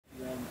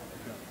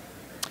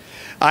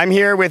I'm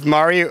here with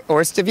Mari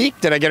Ørstavik,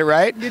 did I get it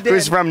right? You did.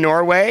 Who's from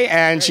Norway,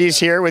 and she's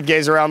here with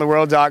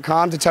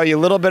GazeAroundTheWorld.com to tell you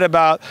a little bit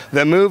about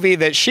the movie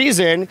that she's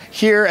in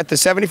here at the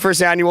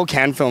 71st Annual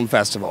Cannes Film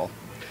Festival.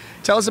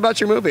 Tell us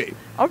about your movie.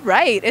 All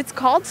right, it's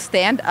called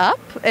Stand Up.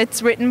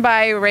 It's written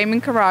by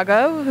Raymond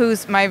Carago,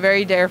 who's my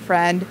very dear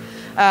friend.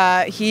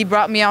 He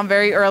brought me on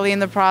very early in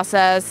the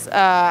process,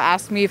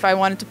 asked me if I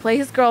wanted to play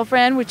his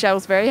girlfriend, which I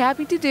was very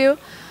happy to do.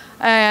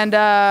 And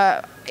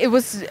it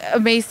was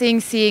amazing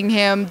seeing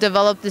him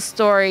develop this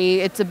story.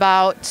 It's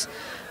about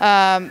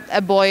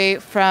a boy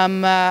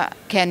from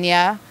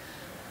Kenya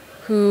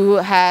who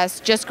has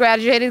just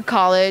graduated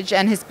college,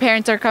 and his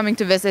parents are coming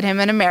to visit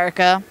him in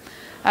America,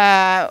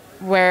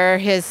 where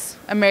his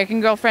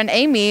American girlfriend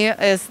Amy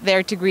is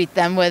there to greet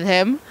them with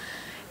him.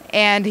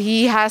 And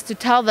he has to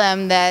tell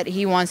them that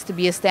he wants to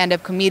be a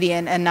stand-up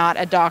comedian and not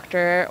a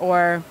doctor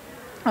or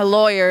a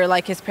lawyer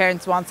like his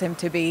parents want him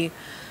to be.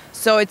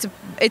 So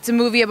it's a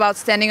movie about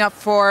standing up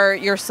for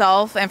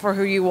yourself and for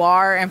who you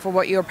are and for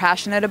what you're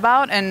passionate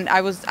about. And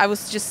I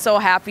was just so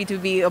happy to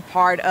be a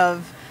part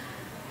of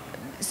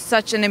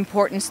such an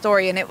important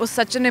story. And it was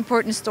such an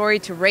important story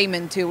to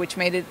Raymond too, which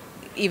made it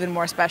even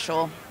more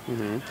special.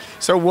 Mm-hmm.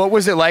 So what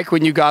was it like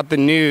when you got the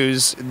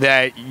news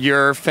that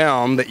your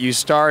film that you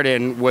starred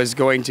in was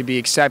going to be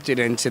accepted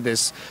into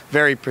this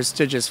very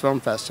prestigious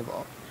film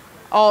festival?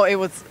 Oh, it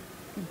was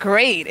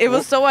great. It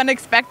was so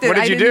unexpected. What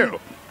did you do?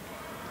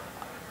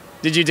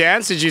 Did you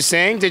dance? Did you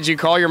sing? Did you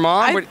call your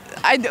mom?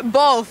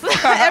 Both.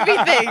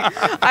 Everything.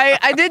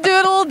 I did do a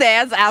little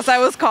dance as I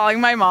was calling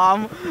my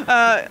mom.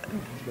 That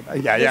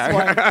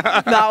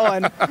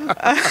one.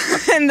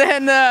 And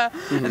then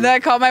I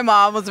called my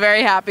mom, was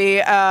very happy.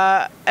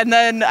 And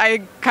then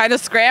I kind of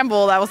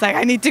scrambled. I was like,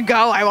 I need to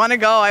go. I want to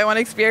go. I want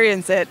to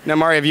experience it. Now,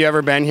 Mari, have you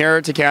ever been here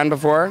to Cannes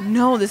before?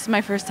 No, this is my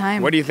first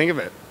time. What do you think of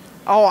it?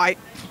 Oh,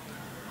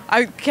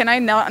 can I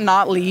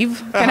not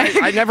leave?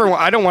 I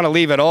don't want to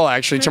leave at all,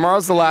 actually.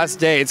 Tomorrow's the last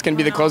day. It's going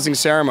to be the closing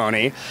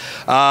ceremony.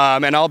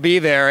 And I'll be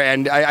there,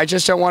 and I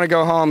just don't want to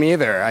go home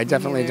either. I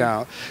definitely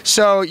don't.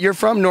 So you're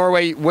from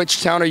Norway.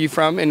 Which town are you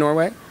from in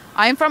Norway?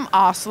 I'm from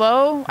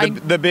Oslo.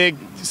 The big,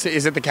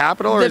 is it the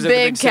capital or is it the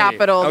big city?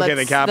 Capital. Okay,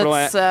 the capital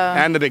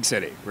and the big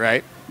city,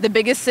 right? The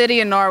biggest city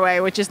in Norway,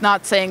 which is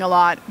not saying a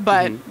lot,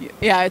 but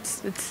yeah,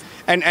 it's.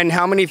 And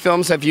how many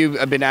films have you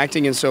been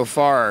acting in so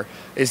far?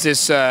 Is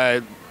this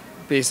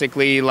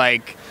basically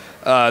like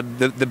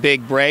the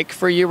big break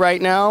for you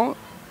right now,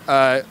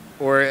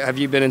 or have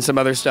you been in some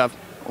other stuff?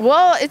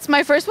 Well, it's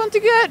my first one to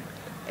get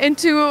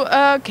into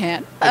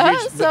Cannes,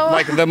 so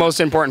like the most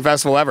important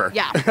festival ever.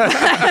 Yeah.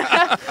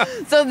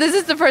 So this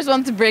is the first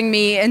one to bring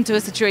me into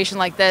a situation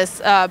like this,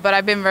 but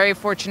I've been very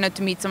fortunate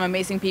to meet some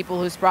amazing people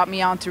who's brought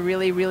me on to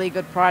really, really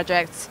good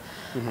projects.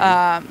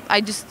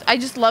 I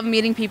just love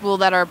meeting people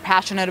that are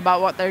passionate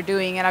about what they're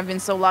doing, and I've been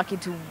so lucky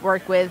to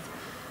work with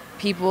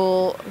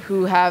people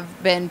who have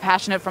been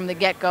passionate from the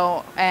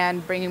get-go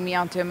and bringing me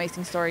onto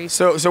amazing stories.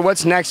 So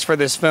what's next for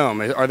this film?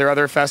 Are there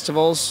other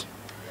festivals?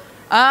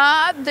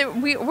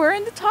 We're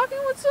in the talking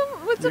with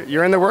some.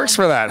 You're in the works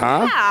for that,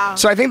 huh? Yeah.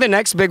 So I think the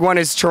next big one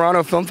is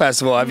Toronto Film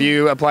Festival. Have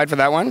you applied for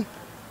that one?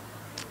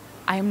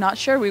 I am not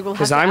sure. We will have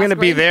to. Because I'm going to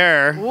be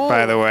there,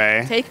 by the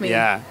way. Take me.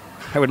 Yeah.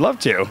 I would love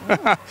to.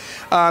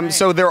 Right.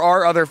 So there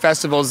are other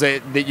festivals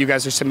that you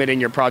guys are submitting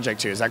your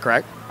project to. Is that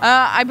correct?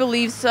 I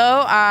believe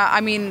so.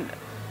 I mean,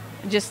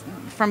 just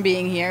from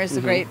being here is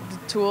a great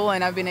tool,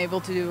 and I've been able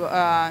to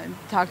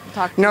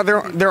talk. Now,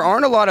 there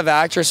aren't a lot of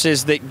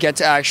actresses that get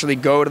to actually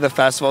go to the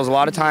festivals. A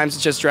lot of times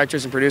it's just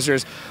directors and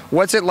producers.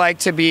 What's it like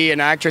to be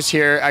an actress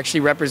here actually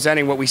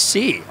representing what we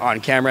see on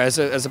camera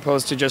as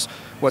opposed to just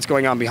what's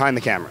going on behind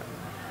the camera?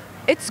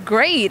 It's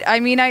great. I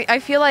mean, I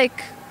feel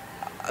like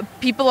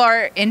people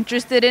are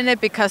interested in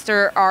it because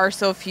there are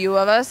so few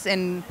of us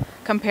in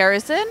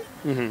comparison.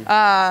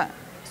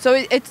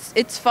 So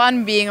it's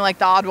fun being like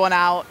the odd one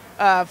out.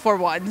 For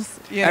once.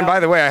 And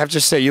by the way, I have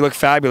to say, you look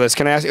fabulous.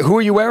 Can I ask you, who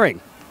are you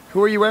wearing?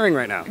 Who are you wearing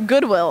right now?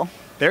 Goodwill.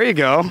 There you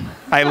go.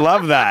 I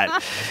love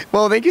that.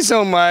 Well, thank you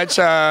so much,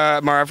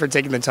 Mara, for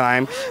taking the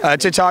time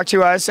to talk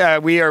to us.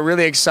 We are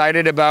really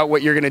excited about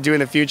what you're going to do in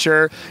the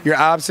future. You're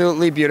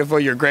absolutely beautiful.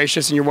 You're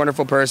gracious and you're a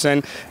wonderful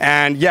person.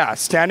 And yeah,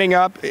 standing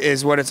up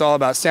is what it's all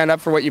about. Stand up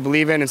for what you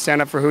believe in and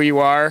stand up for who you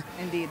are.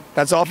 Indeed.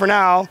 That's all for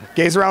now.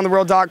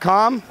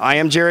 GazeAroundTheWorld.com. I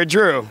am Jared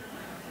Drew.